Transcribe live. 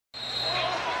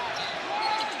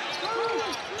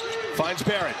Finds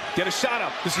Barrett. Get a shot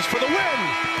up. This is for the win. Oh!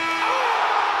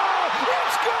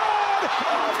 It's good!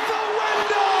 Off the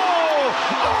window!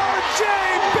 R.J.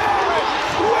 Barrett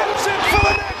wins it for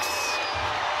the Knicks!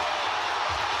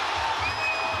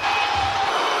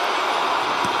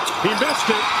 He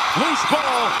missed it. Loose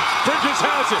ball. Bridges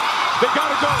has it. They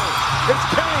gotta go. It's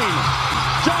Kane.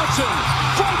 Johnson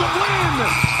for the win.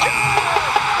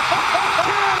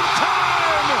 Game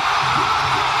time.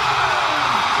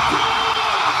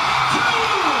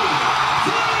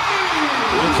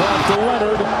 It's off to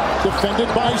Leonard. Defended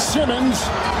by Simmons.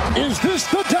 Is this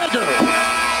the dagger?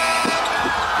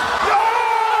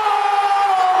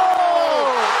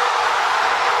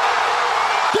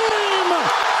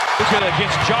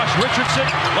 Against Josh Richardson,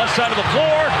 left side of the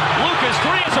floor. Lucas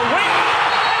three is a ring.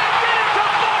 And get it to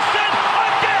Boston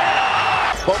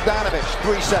again. Bogdanovich,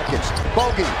 3 seconds.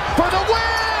 Bogey for the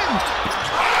win.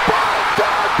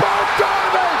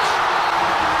 Bogdanovich.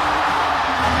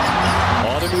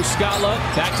 On to Muscala,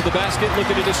 back to the basket,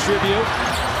 looking to distribute.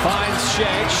 Finds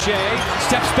Shea. Shea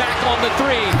steps back on the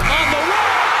three. On the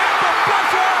run, the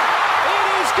buzzer. It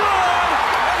is good.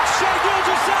 And Shea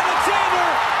Gilgeous-Alexander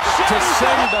to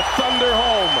send the Thunder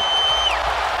home.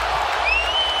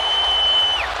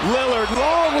 Lillard,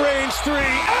 long-range three,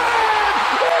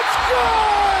 and it's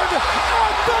good!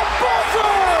 At the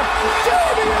buzzer!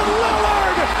 Damian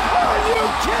Lillard! Are you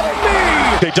kidding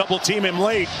me? They double team him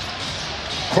late.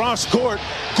 Cross court.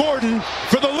 Gordon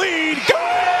for the lead.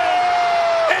 Got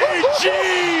it! AG!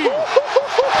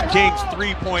 Kings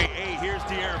 3.8. Here's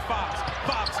De'Aaron Fox.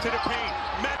 Fox to the paint.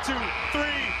 Metu,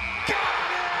 three. Got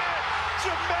it!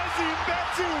 Chimezie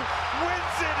Metu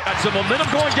wins it. Got some momentum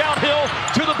going downhill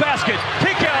to the basket.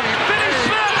 Kick out. Finish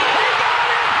Smith.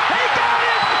 He got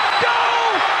it. He got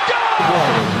it. Go. Go.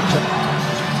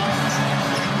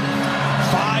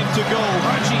 5 to go.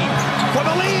 Archie for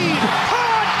the lead.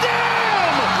 Hot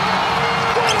damn!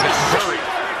 What a Curry.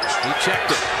 He checked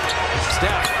it.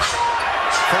 Steph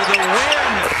for the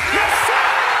win. Yes, sir!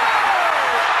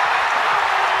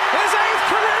 His 8th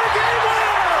career game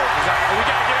winner. We got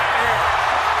to get out of here.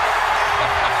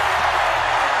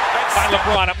 By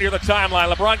LeBron up near the timeline.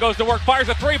 LeBron goes to work, fires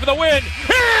a three for the win.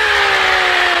 He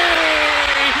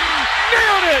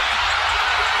nailed it!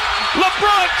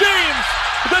 LeBron James,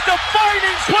 the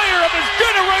defining player of his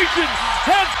generation,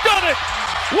 has done it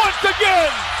once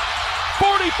again.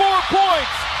 44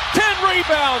 points, 10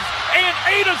 rebounds, and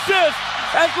 8 assists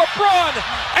as LeBron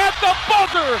at the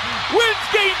buzzer wins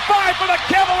Game 5 for the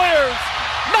Cavaliers.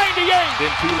 98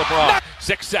 into LeBron.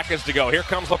 6 seconds to go. Here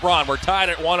comes LeBron. We're tied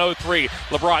at 103.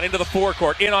 LeBron into the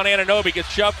forecourt. In on Anunoby. Gets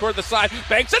shoved toward the side.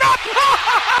 Banks it up.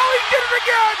 Oh, he did it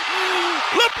again.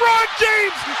 LeBron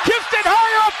James kissed it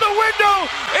high off the window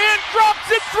and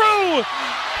drops it through.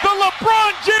 The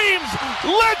LeBron James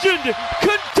legend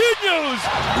continues.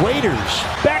 Waiters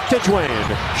back to Dwayne.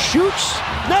 Shoots.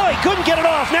 No, he couldn't get it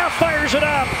off. Now fires it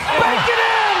up. Bank it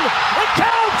in. It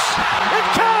counts. It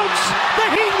counts. The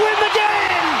Heat win the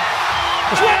game.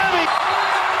 Miami.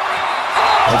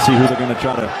 Let's see who they're going to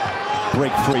try to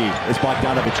break free. It's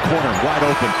Bogdanovich, corner, wide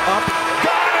open. Up.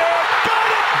 Got it! Got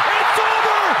it! It's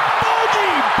over!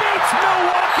 Bogey beats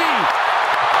Milwaukee!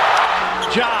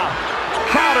 Job.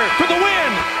 Crowder for the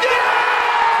win! Yeah!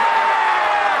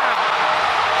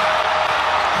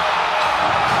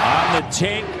 On the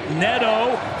take,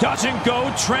 Neto doesn't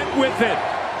go. Trent with it.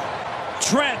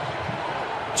 Trent,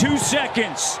 2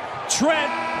 seconds.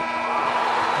 Trent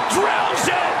drills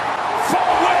it for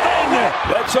win!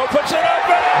 Bledsoe puts it up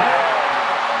and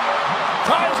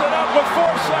ties it up with 4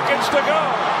 seconds to go.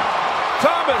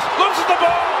 Thomas loses the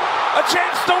ball. A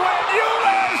chance to win.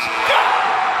 Ulis!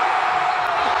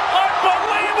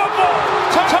 Unbelievable!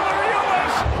 Tyler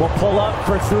Ulis! Will pull up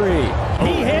for 3.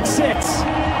 He hits it.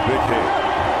 Big hit.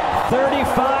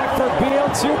 35 for Beal.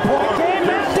 2-point game.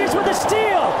 Matthews with a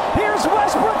steal. Here's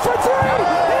Westbrook for 3.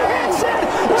 He hits it.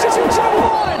 Wizards are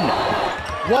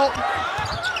 1. Walt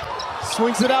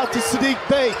swings it out to Saddiq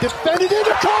Bey. Defended in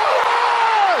the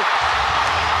corner!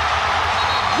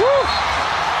 Woo!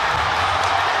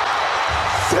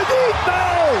 Saddiq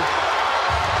Bey!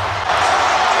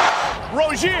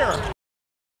 Rozier.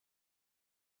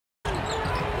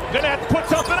 Gannett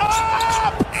puts up and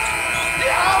up!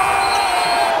 Yes!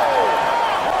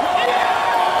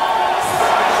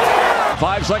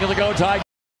 5 seconds to go. Tie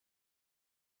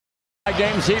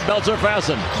game. Seatbelts are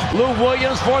fastened. Lou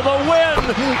Williams for the win.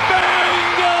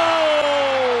 Bingo!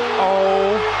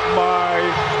 Oh my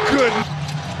goodness.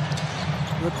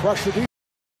 The pressure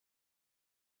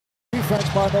defense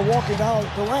by Milwaukee. Now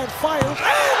Durant fires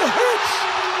and hits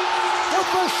with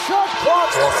the shot clock.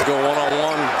 Wants to go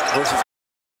one-on-one versus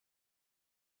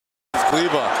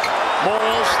Cleva.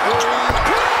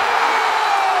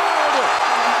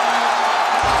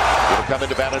 It'll come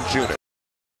into Valanciunas.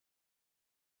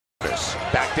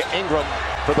 Back to Ingram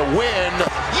for the win.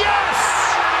 Yes!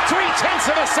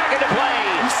 0.3 of a second to play.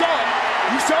 You saw it.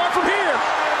 You saw it from here.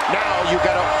 Now you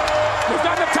got to. There's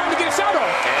not enough time to get us out of.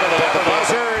 And at the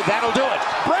buzzer, that'll do it.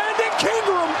 Brandon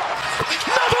Kingram.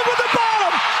 Nothing but the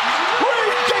bottom.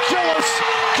 Ridiculous.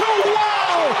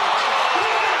 Wow.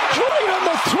 Clean on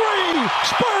the three.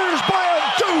 Spurs by a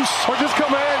deuce. Or just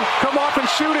come off and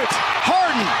shoot it.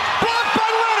 Harden. Blocked by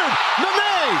Leonard.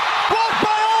 Nene. Blocked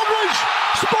by Aldridge.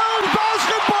 Spurs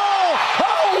basketball.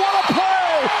 Oh, what a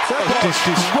play.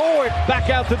 Destroyed. Back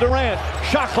out to Durant.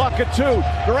 Shot clock at 2.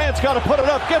 Durant's got to put it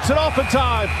up. Gets it off in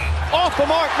time. Off the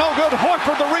mark. No good.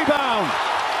 Horford the rebound.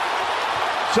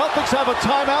 Celtics have a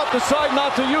timeout. Decide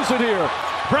not to use it here.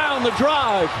 Brown the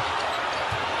drive.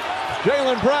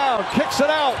 Jaylen Brown kicks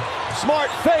it out. Smart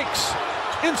fakes.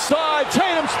 Inside.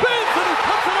 Tatum spins and he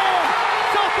puts it in.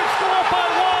 Celtics go up by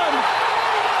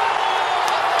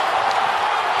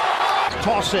 1.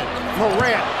 Toss in.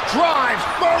 Morant drives.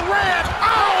 Morant.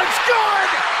 Oh, it's good.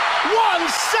 1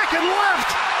 second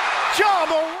left. Ja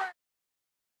Morant.